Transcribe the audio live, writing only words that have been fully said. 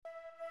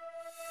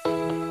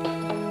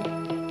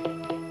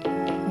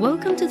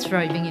Welcome to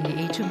Thriving in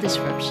the Age of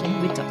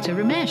Disruption with Dr.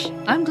 Ramesh.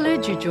 I'm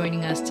glad you're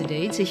joining us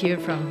today to hear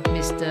from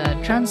Mr.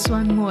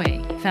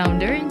 Tran,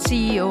 founder and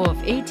CEO of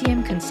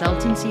ATM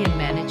Consultancy and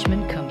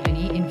Management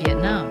Company in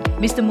Vietnam.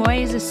 Mr.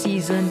 Moy is a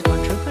seasoned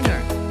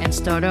entrepreneur and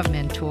startup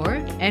mentor,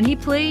 and he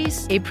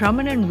plays a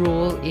prominent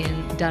role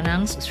in Da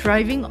Nang's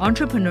thriving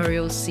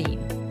entrepreneurial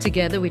scene.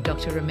 Together with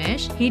Dr.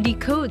 Ramesh, he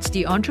decodes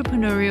the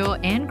entrepreneurial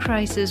and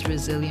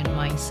crisis-resilient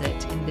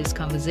mindset in this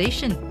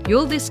conversation.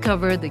 You'll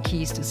discover the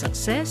keys to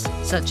success,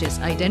 such as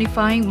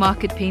identifying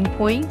market pain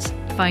points,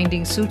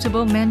 finding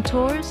suitable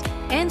mentors,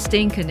 and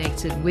staying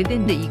connected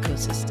within the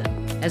ecosystem.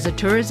 As a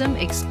tourism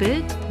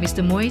expert,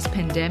 Mr. Moy's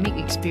pandemic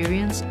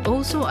experience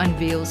also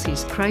unveils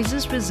his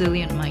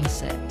crisis-resilient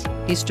mindset.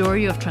 His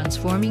story of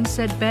transforming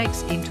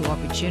setbacks into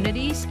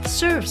opportunities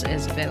serves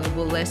as a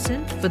valuable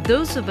lesson for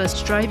those of us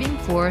striving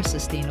for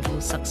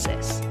sustainable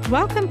success.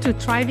 Welcome to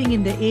Thriving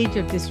in the Age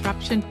of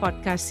Disruption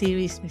podcast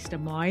series,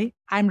 Mr. Moy.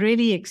 I'm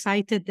really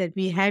excited that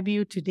we have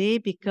you today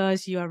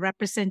because you are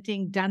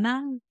representing Da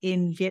Nang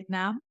in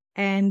Vietnam.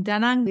 And Da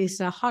Nang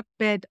is a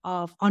hotbed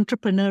of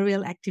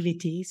entrepreneurial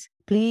activities.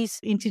 Please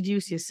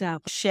introduce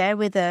yourself. Share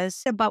with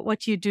us about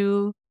what you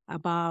do,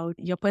 about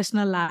your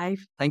personal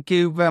life. Thank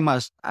you very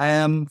much. I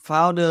am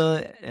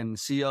founder and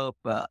CEO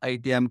of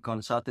ATM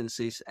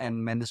Consultancies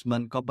and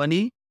Management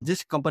Company.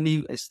 This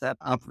company is set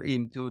up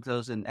in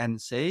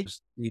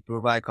 2006. We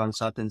provide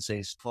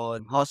consultancies for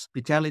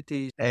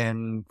hospitality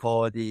and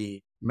for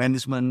the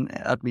management,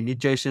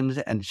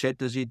 administration, and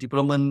strategy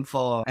development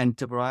for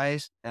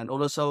enterprise, and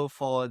also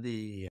for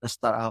the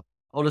startup.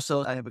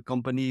 Also, I have a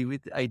company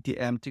with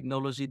ATM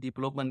Technology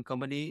Development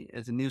Company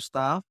as a new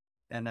staff,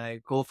 and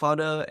I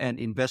co-founder and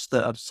investor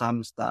of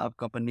some startup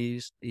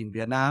companies in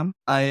Vietnam.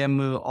 I am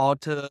an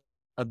author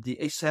of the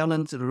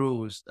Excellent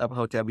Rules of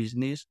Hotel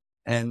Business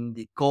and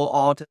the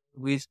co-author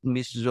with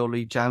Miss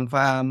Jolie Chang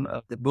Pham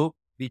of the book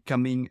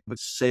Becoming a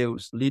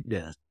Sales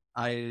Leader.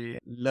 I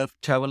love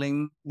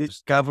traveling,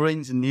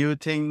 discovering new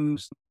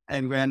things,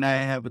 and when I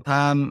have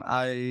time,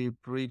 I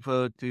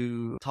prefer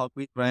to talk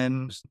with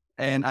friends.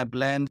 And I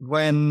plan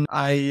when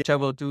I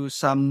travel to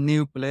some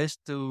new place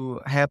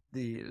to help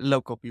the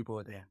local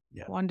people there.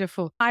 Yeah.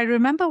 Wonderful. I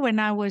remember when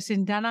I was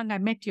in Da Nang, I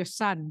met your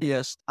son.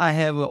 Yes, I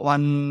have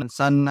one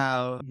son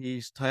now.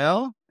 He's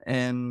 12,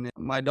 and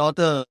my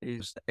daughter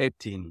is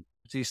 18.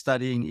 She's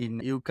studying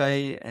in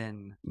UK,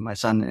 and my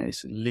son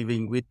is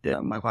living with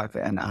my wife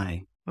and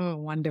I. Oh,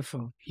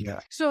 wonderful. Yeah.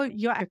 So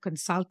you're a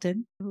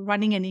consultant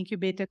running an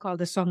incubator called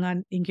the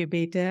Xuan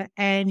Incubator,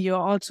 and you're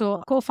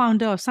also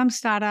co-founder of some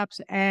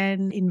startups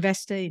and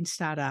investor in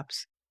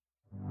startups.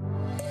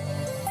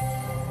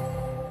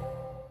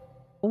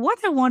 What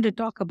I want to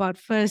talk about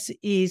first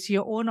is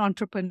your own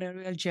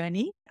entrepreneurial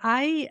journey.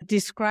 I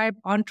describe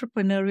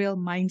entrepreneurial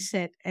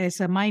mindset as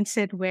a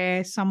mindset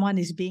where someone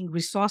is being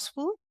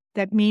resourceful.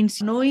 That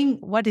means knowing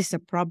what is the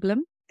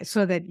problem,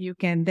 so that you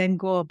can then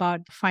go about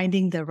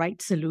finding the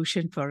right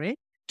solution for it.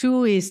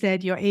 2 is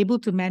that you're able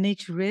to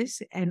manage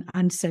risk and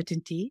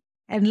uncertainty.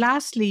 And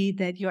lastly,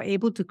 that you're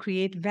able to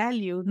create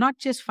value, not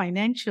just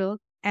financial,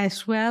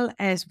 as well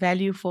as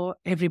value for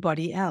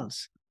everybody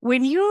else.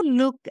 When you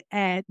look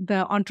at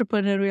the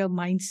entrepreneurial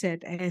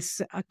mindset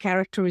as a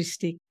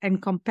characteristic and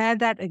compare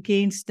that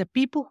against the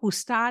people who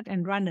start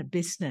and run a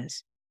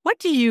business, what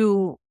do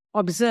you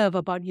observe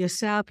about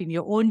yourself in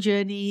your own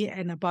journey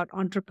and about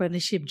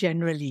entrepreneurship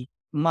generally?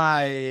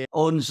 My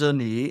own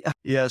journey,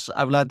 yes,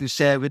 I would like to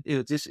share with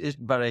you. This is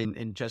very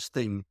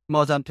interesting.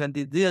 More than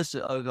 20 years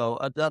ago,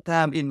 at that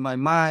time in my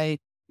mind,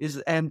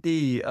 is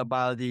empty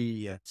about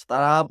the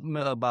startup,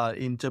 about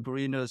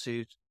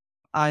entrepreneurship.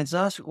 I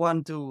just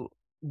want to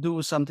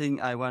do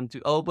something. I want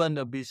to open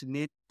a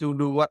business to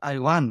do what I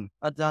want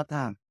at that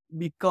time.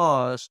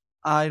 Because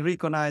I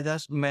recognize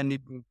that many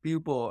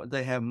people,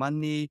 they have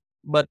money,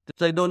 but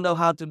they don't know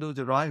how to do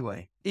the right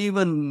way.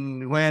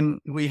 Even when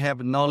we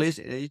have knowledge,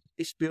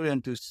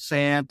 experience to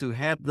share, to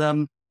help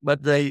them,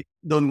 but they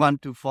don't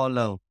want to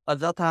follow. At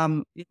that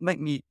time, it made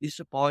me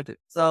disappointed.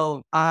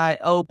 So I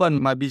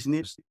opened my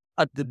business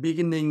at the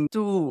beginning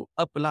to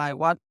apply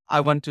what I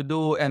want to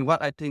do and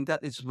what I think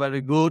that is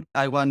very good.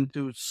 I want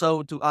to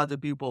show to other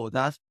people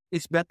that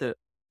it's better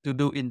to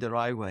do in the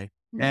right way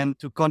and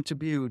to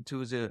contribute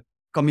to the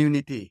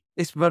community.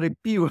 It's very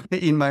pure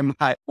in my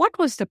mind. What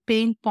was the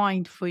pain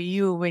point for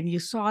you when you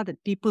saw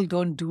that people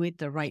don't do it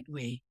the right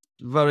way?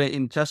 Very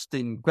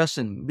interesting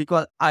question,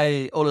 because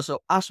I also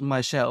ask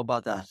myself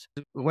about that.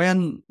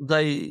 When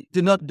they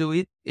do not do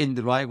it in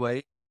the right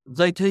way,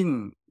 they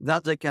think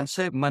that they can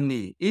save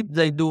money if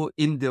they do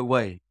in their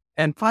way.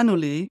 And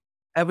finally,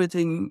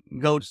 everything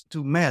goes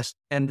to mess,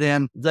 and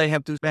then they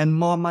have to spend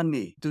more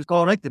money to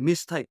correct the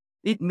mistake.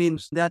 It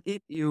means that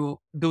if you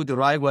do the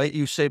right way,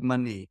 you save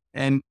money,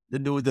 and to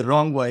do the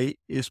wrong way,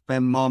 you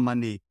spend more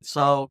money.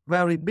 So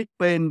very big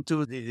pain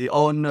to the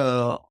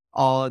owner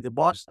or the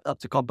boss of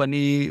the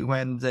company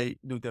when they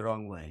do the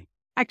wrong way.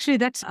 Actually,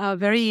 that's a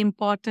very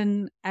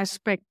important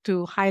aspect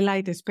to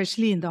highlight,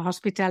 especially in the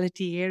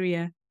hospitality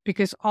area,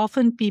 because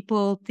often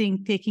people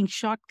think taking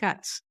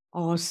shortcuts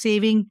or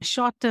saving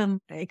short-term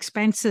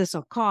expenses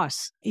or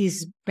costs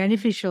is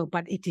beneficial,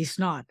 but it is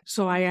not.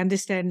 So I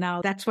understand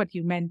now that's what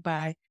you meant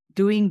by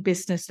doing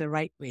business the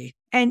right way.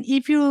 And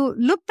if you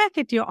look back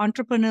at your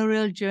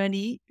entrepreneurial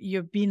journey,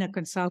 you've been a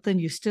consultant,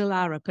 you still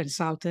are a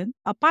consultant.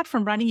 Apart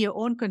from running your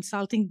own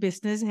consulting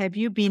business, have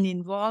you been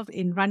involved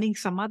in running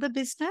some other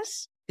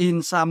business?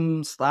 In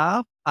some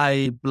stuff,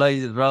 I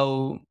play the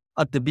role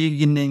at the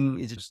beginning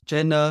is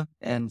trainer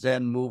and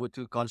then move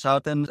to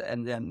consultant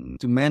and then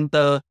to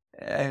mentor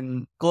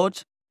and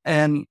coach.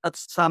 And at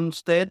some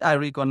stage, I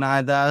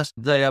recognize that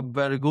they are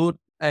very good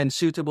and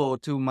suitable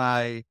to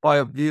my point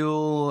of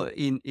view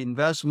in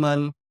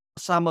investment.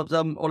 Some of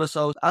them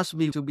also ask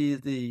me to be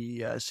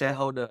the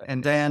shareholder,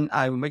 and then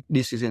I make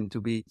decision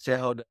to be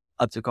shareholder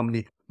at the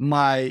company.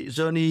 My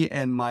journey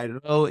and my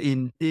role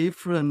in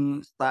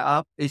different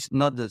startup is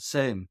not the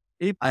same.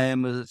 If I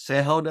am a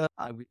shareholder,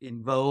 I will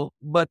involve,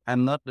 but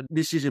I'm not the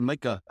decision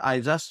maker. I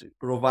just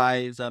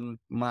provide them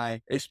my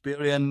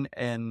experience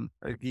and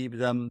give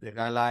them the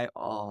guideline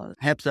or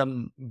help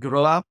them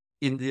grow up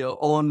in their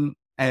own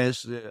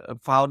as a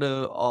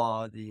founder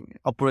or the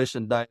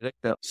operation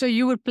director. So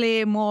you would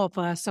play more of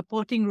a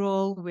supporting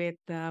role with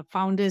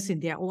founders in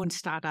their own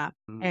startup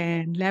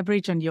and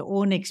leverage on your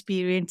own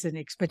experience and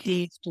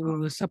expertise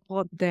to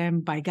support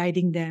them by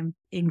guiding them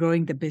in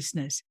growing the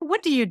business.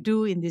 What do you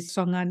do in this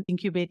Xuan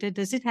incubator?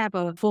 Does it have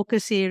a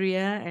focus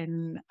area,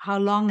 and how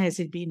long has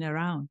it been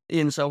around?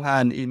 In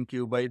Xuan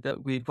incubator,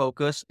 we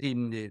focus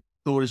in the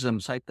tourism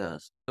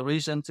sectors.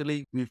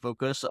 Recently, we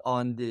focus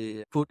on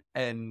the food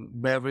and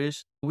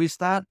beverage. We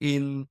start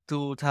in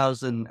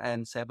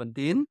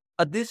 2017.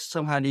 At this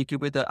Xuan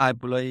incubator, I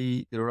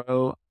play the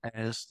role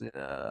as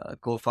the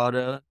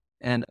co-founder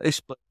and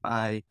expert.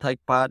 I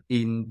take part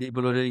in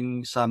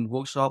developing some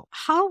workshop.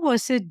 How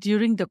was it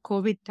during the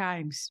COVID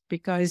times?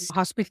 Because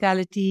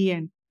hospitality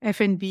and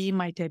F&B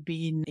might have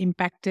been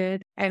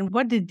impacted. And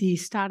what did the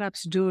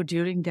startups do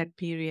during that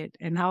period?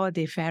 And how are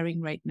they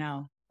faring right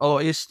now? Oh,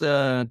 it's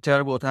a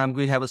terrible time.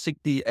 We have a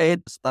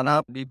 68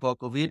 startup before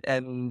COVID,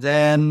 and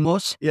then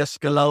most is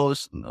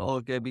closed.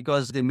 Okay,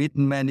 because they meet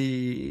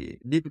many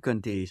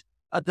difficulties.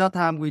 At that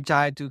time, we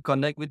try to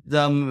connect with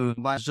them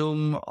by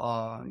Zoom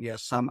or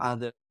some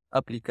other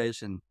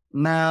application.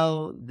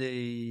 Now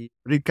the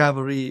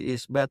recovery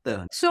is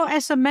better. So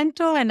as a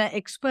mentor and an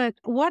expert,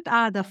 what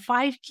are the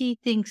 5 key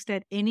things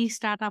that any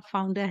startup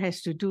founder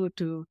has to do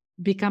to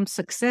become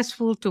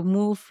successful, to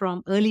move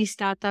from early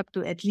startup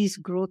to at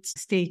least growth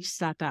stage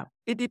startup?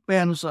 It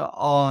depends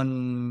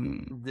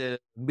on the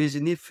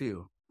business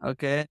field.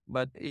 Okay.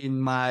 But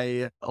in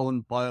my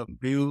own point of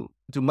view,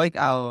 to make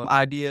our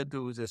idea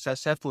to the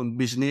successful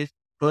business,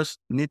 first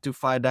need to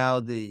find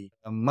out the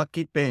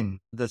market pain.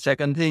 The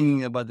second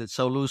thing about the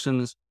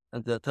solutions.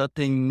 And the third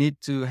thing,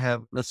 need to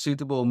have a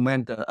suitable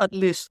mentor, at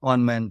least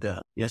one mentor.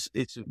 Yes,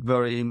 it's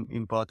very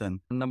important.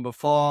 Number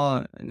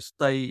 4,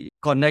 stay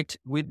connect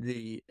with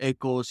the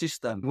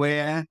ecosystem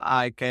where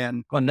I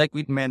can connect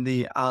with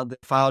many other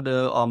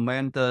founder or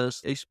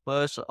mentors,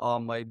 experts, or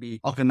maybe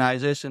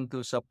organization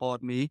to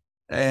support me.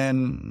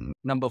 And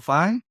number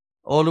 5,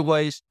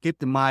 always keep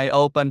the mind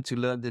open to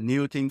learn the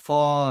new thing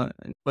for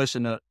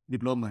personal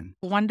development.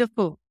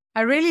 Wonderful.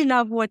 I really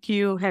love what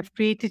you have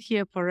created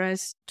here for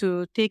us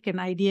to take an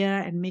idea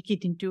and make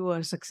it into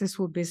a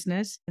successful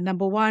business.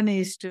 Number 1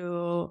 is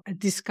to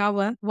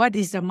discover what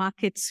is the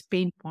market's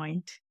pain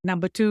point.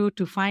 Number 2,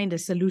 to find a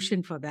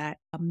solution for that.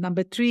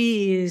 Number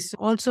 3 is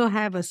also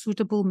have a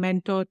suitable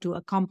mentor to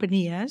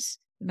accompany us.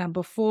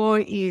 Number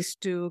 4 is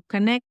to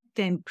connect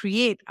and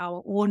create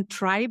our own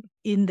tribe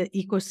in the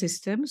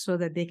ecosystem so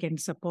that they can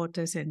support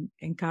us and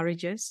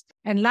encourage us.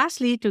 And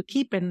lastly, to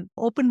keep an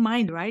open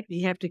mind, right?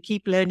 We have to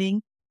keep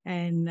learning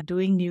and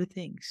doing new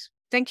things.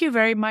 Thank you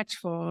very much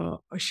for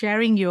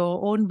sharing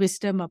your own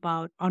wisdom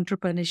about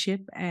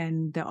entrepreneurship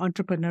and the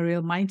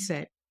entrepreneurial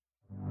mindset.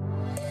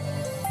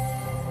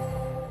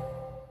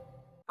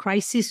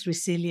 Crisis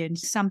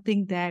resilience,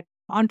 something that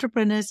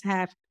entrepreneurs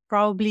have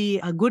probably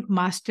a good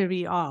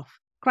mastery of.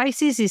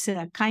 Crisis is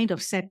a kind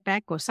of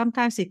setback, or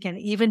sometimes it can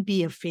even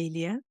be a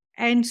failure.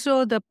 And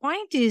so the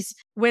point is,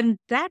 when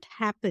that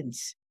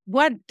happens,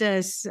 what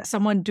does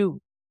someone do?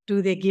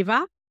 Do they give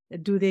up?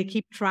 Do they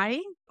keep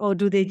trying, or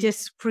do they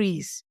just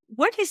freeze?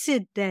 What is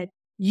it that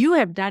you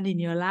have done in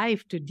your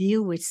life to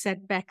deal with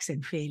setbacks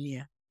and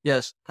failure?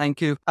 Yes,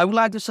 thank you. I would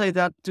like to say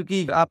that to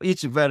give up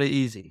is very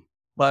easy,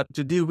 but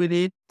to deal with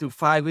it, to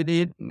fight with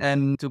it,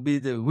 and to be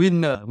the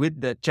winner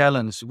with the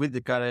challenge, with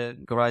the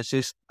current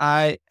crisis,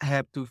 I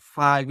have to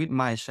fight with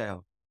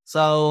myself.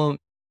 So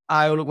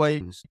I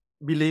always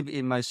believe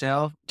in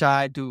myself,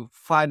 try to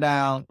find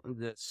out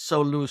the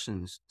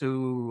solutions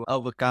to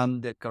overcome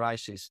the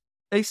crisis.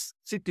 Each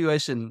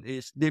situation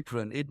is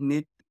different. It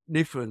needs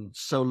different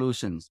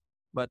solutions.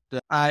 But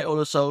I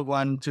also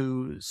want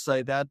to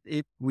say that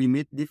if we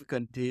meet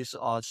difficulties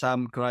or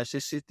some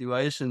crisis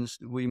situations,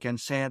 we can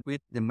share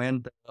with the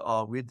mentor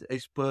or with the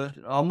expert,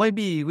 or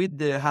maybe with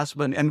the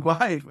husband and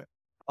wife,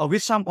 or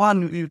with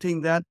someone you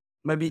think that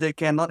maybe they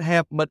cannot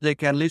help, but they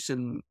can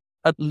listen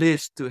at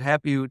least to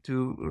help you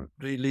to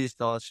release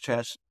those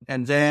stress.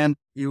 And then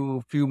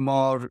you feel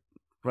more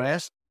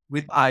rest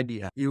with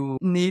idea. You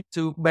need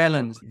to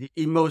balance the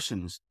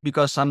emotions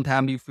because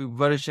sometimes you feel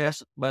very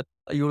stressed, but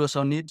you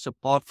also need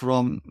support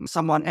from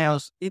someone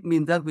else. It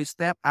means that we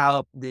step out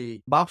of the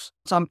box.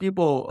 Some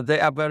people, they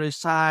are very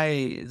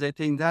shy. They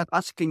think that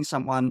asking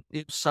someone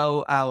is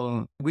so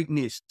our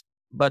weakness.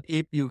 But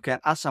if you can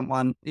ask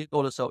someone, it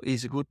also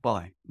is a good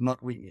point,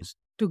 not weakness.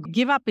 To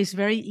give up is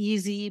very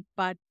easy,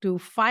 but to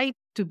fight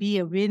to be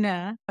a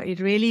winner, it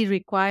really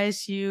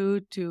requires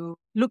you to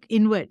look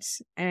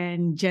inwards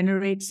and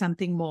generate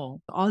something more.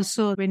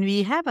 Also, when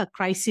we have a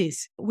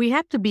crisis, we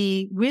have to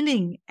be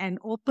willing and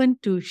open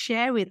to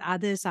share with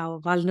others our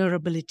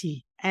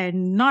vulnerability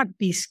and not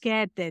be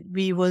scared that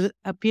we will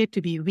appear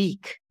to be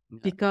weak.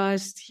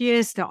 Because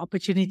here's the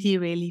opportunity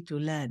really to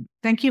learn.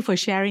 Thank you for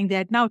sharing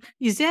that. Now,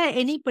 is there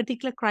any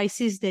particular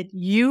crisis that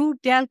you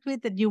dealt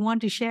with that you want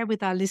to share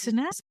with our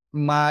listeners?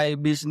 My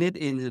business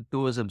in the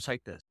tourism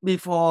sector.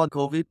 Before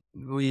COVID,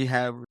 we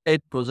have 8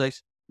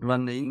 projects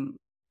running,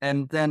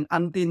 and then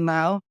until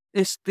now,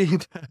 it's still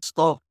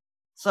stopped.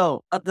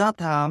 So at that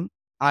time,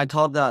 I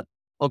thought that,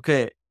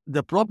 okay,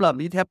 the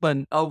problem, it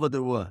happened over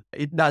the world.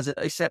 It doesn't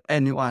accept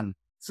anyone.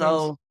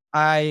 So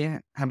I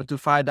have to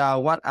find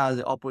out what are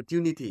the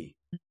opportunity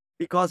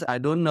because I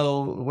don't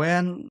know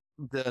when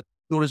the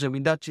tourism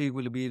industry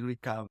will be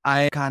recovered.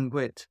 I can't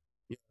wait.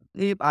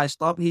 If I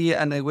stop here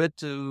and I wait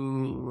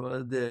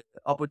to the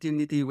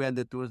opportunity when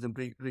the tourism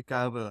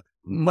recover,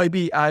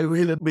 maybe I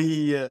will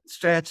be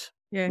stretched.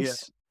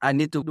 Yes. I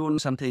need to do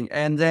something.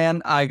 And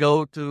then I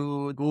go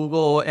to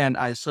Google and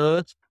I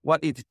search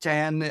what is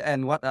Tran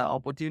and what are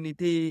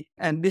opportunity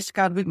and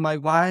discuss with my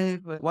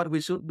wife what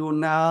we should do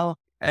now.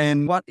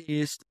 And what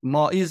is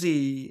more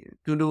easy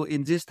to do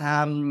in this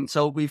time?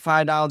 So we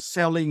find out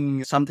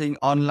selling something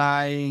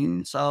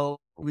online. So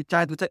we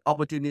try to take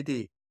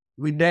opportunity.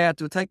 We dare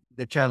to take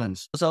the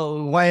challenge.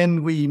 So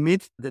when we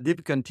meet the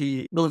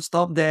difficulty, don't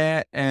stop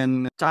there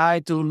and try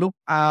to look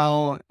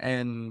out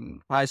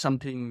and find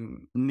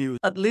something new.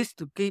 At least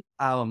to keep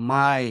our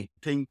mind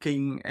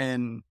thinking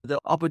and the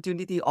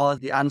opportunity or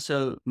the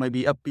answer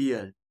maybe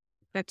appear.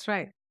 That's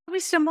right.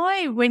 Mr.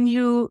 Moy, when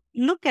you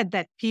look at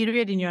that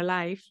period in your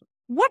life,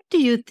 what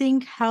do you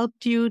think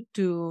helped you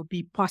to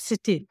be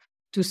positive,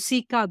 to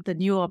seek out the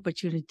new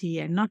opportunity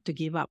and not to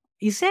give up?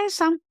 Is there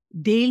some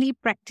daily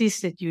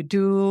practice that you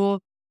do?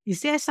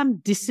 Is there some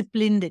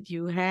discipline that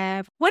you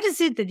have? What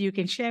is it that you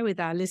can share with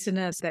our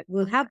listeners that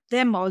will help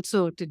them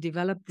also to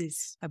develop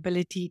this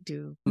ability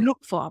to look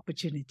for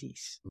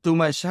opportunities? To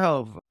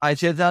myself, I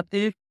say that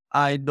if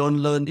I don't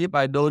learn, if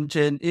I don't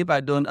change, if I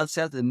don't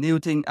accept the new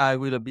thing, I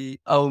will be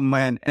old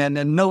man and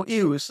no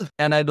use,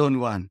 and I don't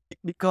want.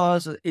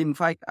 Because in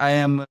fact, I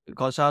am a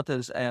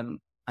consultant and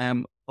I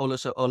am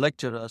also a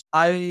lecturer.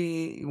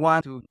 I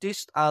want to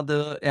teach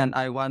others and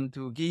I want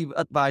to give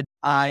advice.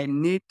 I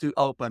need to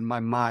open my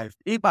mind.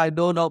 If I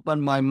don't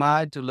open my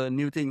mind to learn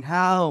new things,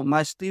 how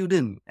my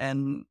student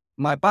and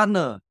my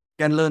partner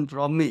can learn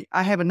from me?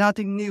 I have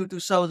nothing new to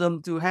show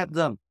them, to help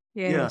them.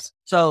 Yes. Yeah.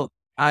 So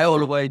I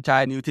always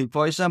try new things.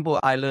 For example,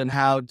 I learned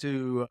how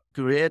to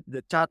create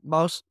the chat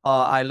box, or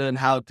I learned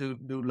how to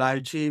do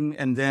live stream,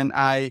 and then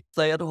I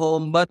stay at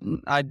home, but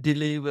I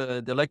deliver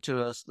the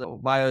lectures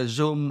via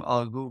Zoom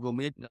or Google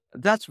Meet.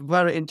 That's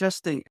very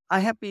interesting.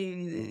 I'm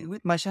happy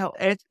with myself.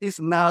 It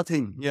is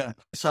nothing. Yeah.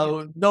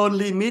 So don't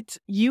limit.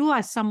 You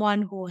are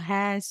someone who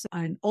has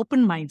an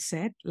open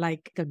mindset,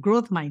 like a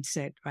growth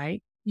mindset,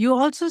 right? You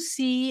also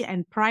see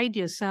and pride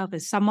yourself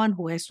as someone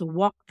who has to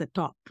walk the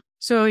talk.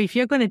 So if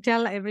you're going to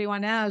tell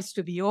everyone else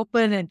to be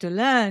open and to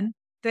learn,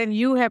 then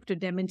you have to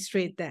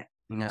demonstrate that.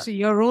 Yeah. So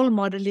you're role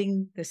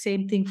modeling the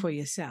same thing for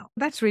yourself.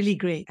 That's really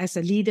great as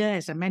a leader,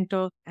 as a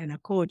mentor, and a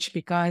coach,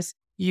 because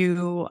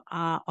you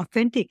are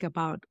authentic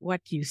about what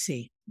you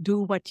say.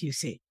 Do what you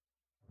say.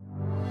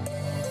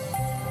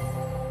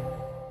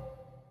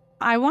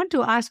 I want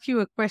to ask you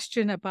a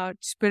question about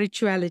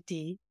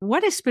spirituality.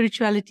 What is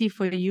spirituality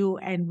for you,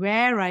 and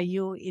where are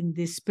you in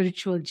this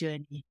spiritual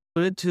journey?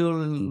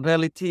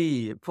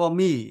 Spirituality for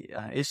me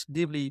is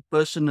deeply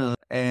personal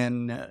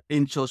and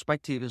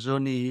introspective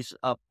journeys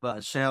of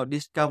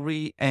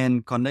self-discovery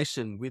and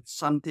connection with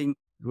something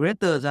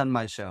greater than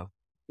myself.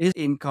 It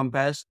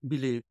encompasses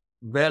belief,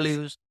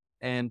 values,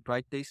 and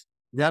practice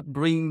that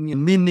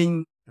bring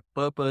meaning,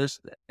 purpose,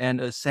 and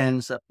a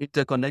sense of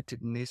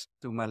interconnectedness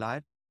to my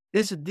life.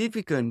 It's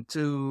difficult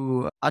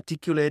to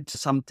articulate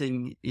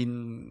something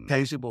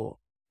intangible.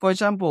 For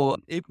example,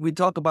 if we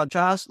talk about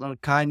trust or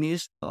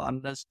kindness or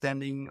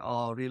understanding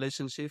or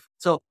relationship,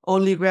 so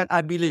only when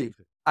I believe,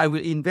 I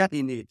will invest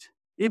in it.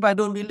 If I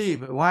don't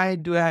believe, why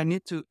do I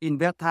need to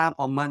invest time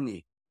or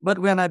money? But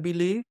when I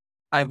believe,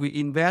 I will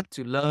invest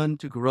to learn,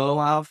 to grow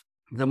up.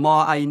 The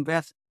more I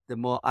invest, the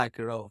more I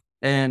grow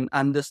and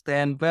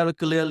understand very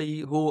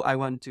clearly who I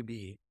want to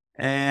be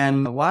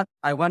and what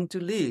I want to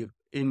live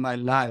in my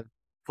life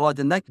for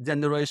the next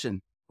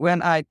generation.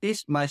 When I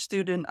teach my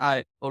students,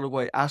 I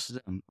always ask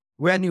them,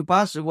 when you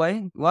pass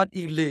away, what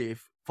you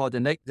leave for the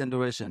next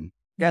generation?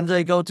 Can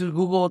they go to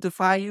Google to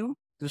find you?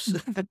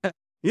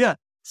 Yeah.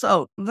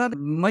 So that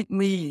make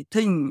me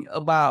think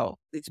about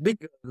it's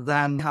bigger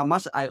than how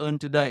much I earn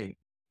today.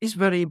 It's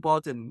very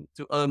important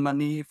to earn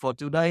money for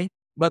today,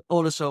 but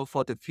also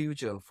for the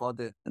future, for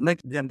the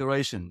next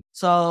generation.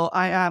 So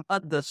I am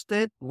at the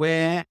stage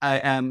where I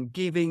am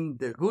giving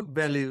the good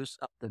values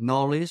of the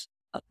knowledge,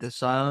 of the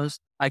science.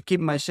 I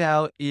keep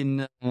myself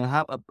in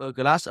half a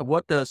glass of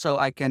water so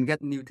I can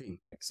get new things.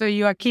 So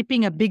you are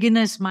keeping a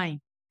beginner's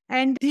mind.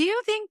 And do you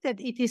think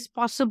that it is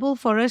possible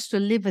for us to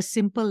live a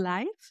simple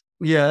life?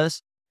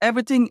 Yes,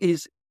 everything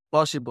is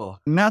possible.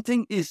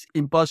 Nothing is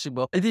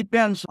impossible. It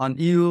depends on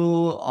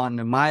you, on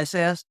the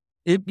mindset.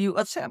 If you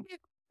accept it,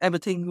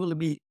 everything will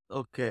be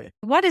okay.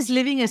 What is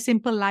living a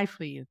simple life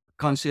for you?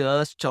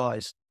 Conscious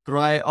choice,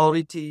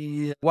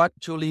 priority, what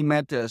truly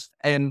matters,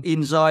 and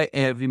enjoy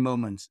every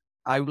moment.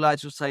 I would like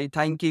to say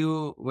thank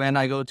you when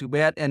I go to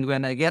bed, and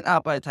when I get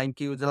up, I thank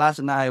you. The last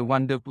night,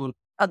 wonderful.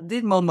 At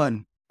this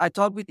moment, I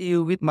talk with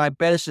you with my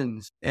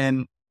passions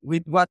and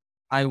with what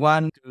I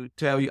want to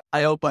tell you.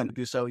 I open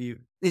to show you.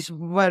 It's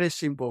very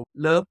simple.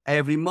 Love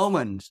every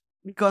moment,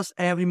 because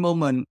every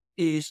moment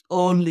is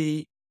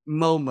only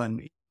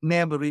moment.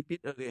 Never repeat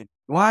again.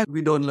 Why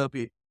we don't love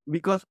it?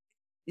 Because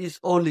it's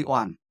only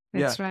one.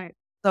 That's right.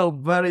 So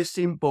very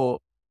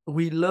simple.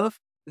 We love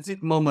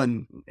this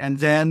moment, and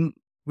then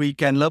we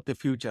can love the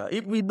future.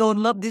 If we don't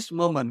love this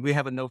moment, we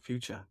have no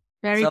future.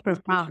 Very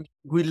profound.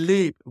 We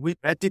live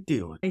with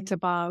gratitude. It's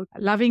about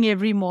loving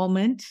every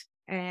moment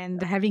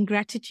and having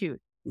gratitude.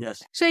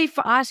 Yes. So if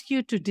I ask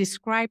you to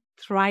describe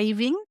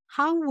thriving,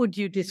 how would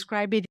you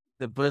describe it?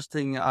 The first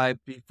thing I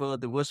prefer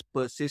the word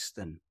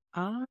persistent.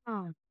 Ah,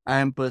 I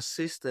am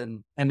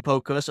persistent and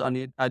focus on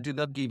it. I do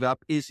not give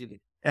up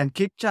easily and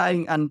keep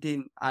trying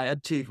until I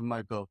achieve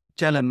my goal.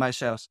 Challenge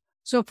myself.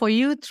 so for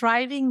you,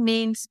 thriving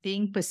means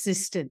being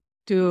persistent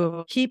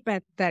to keep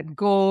at that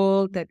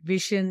goal, that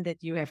vision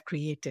that you have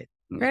created.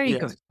 Very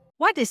Yes. good.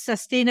 What is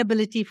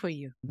sustainability for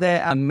you?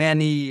 There are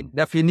many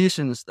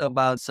definitions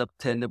about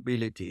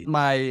sustainability.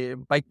 My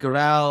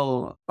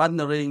background,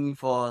 partnering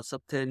for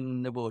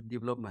sustainable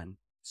development.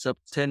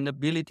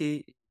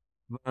 Sustainability is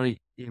very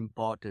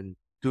important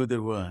to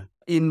the world.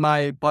 In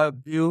my point of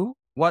view,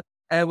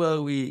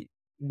 whatever we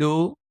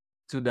do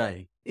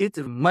today, it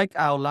will make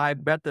our life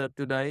better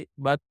today,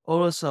 but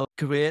also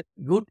create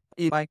good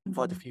impact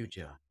for the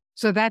future.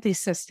 So that is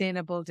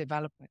sustainable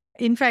development.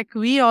 In fact,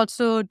 we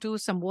also do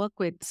some work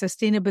with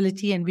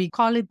sustainability and we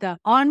call it the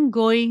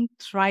ongoing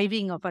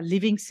thriving of a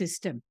living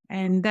system.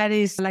 And that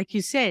is, like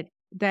you said,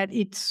 that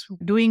it's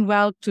doing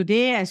well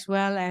today as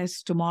well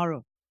as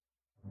tomorrow.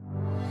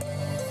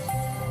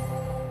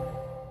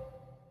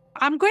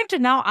 I'm going to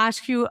now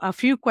ask you a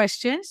few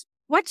questions.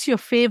 What's your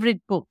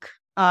favorite book?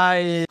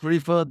 I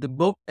prefer the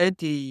book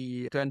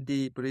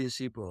 80-20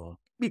 Principle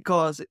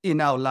because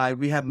in our life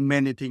we have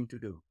many things to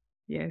do.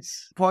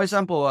 Yes. For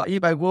example,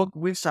 if I work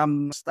with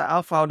some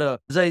startup founder,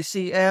 they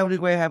see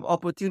everywhere have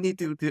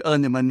opportunity to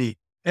earn the money.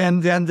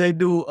 And then they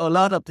do a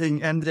lot of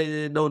things and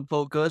they don't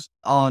focus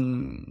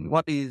on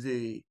what is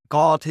the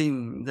core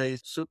thing they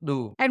should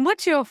do. And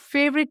what's your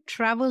favorite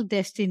travel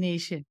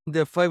destination?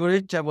 The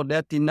favorite travel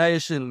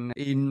destination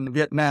in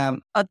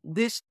Vietnam, at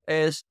this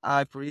age,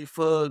 I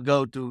prefer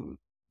go to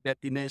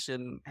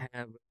destination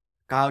have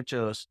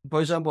cultures.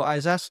 For example, I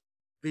just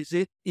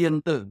visit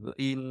Yên Tử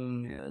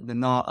in the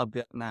north of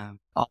Vietnam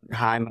on the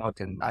high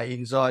mountain. I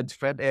enjoy the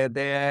fresh air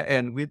there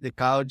and with the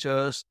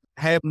cultures,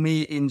 help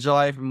me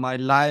enjoy my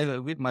life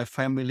with my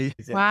family.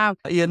 Wow.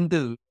 Yên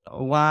Tử,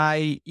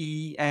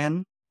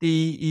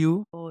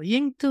 Y-E-N-T-U. Oh,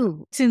 Ying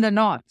Tu. It's in the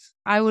north.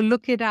 I will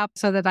look it up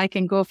so that I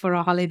can go for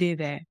a holiday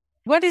there.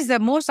 What is the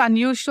most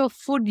unusual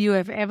food you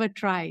have ever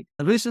tried?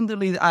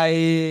 Recently,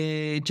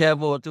 I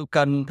traveled to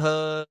Cần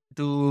Thơ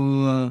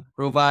to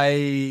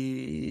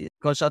provide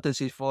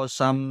consultancy for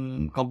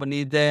some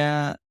company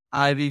there.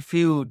 I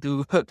refuse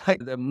to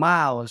take the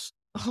mouse.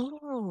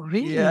 Oh,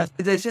 really? Yes,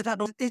 they said that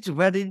it's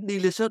very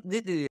delicious.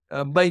 This is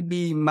a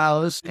baby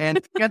mouse and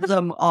get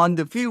them on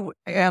the field.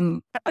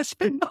 And I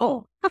said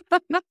no.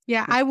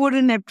 Yeah, I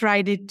wouldn't have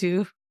tried it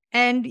too.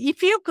 And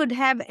if you could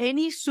have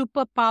any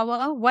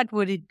superpower, what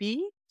would it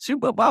be?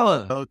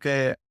 Superpower.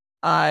 Okay.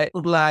 I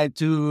would like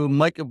to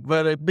make a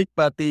very big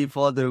party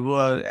for the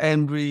world.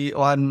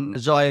 Everyone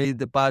enjoy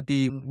the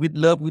party with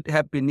love, with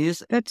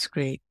happiness. That's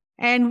great.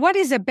 And what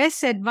is the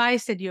best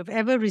advice that you've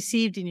ever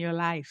received in your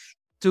life?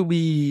 To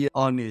be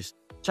honest,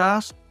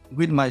 trust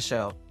with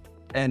myself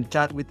and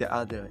trust with the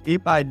other.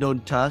 If I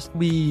don't trust,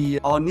 be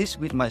honest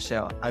with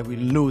myself, I will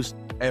lose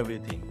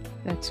everything.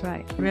 That's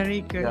right.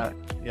 Very good.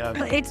 Yeah.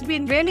 It's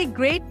been really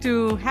great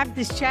to have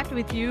this chat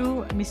with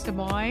you, Mr.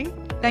 Moy.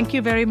 Thank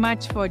you very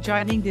much for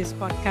joining this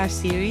podcast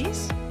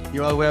series.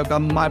 You are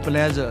welcome. My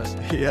pleasure.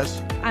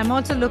 Yes. I'm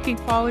also looking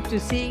forward to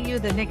seeing you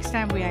the next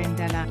time we are in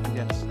Da Nang.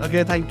 Yes.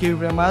 Okay, thank you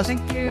very much.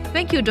 Thank you.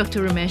 Thank you,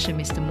 Dr. Ramesh and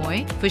Mr.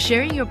 Moy, for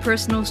sharing your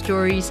personal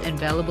stories and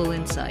valuable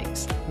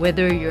insights.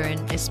 Whether you're an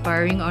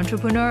aspiring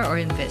entrepreneur or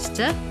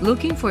investor,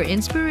 looking for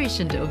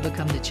inspiration to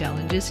overcome the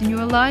challenges in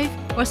your life,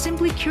 or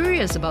simply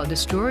curious about the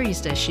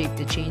stories that shape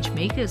the change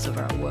makers of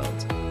our world,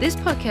 this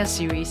podcast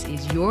series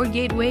is your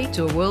gateway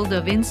to a world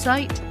of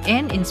insight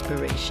and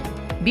inspiration.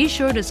 Be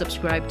sure to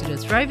subscribe to the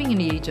Thriving in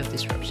the Age of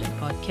Disruption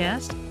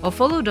podcast or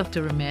follow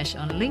Dr. Ramesh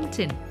on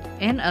LinkedIn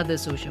and other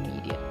social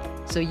media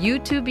so you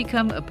too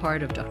become a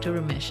part of Dr.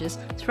 Ramesh's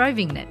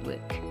Thriving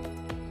Network.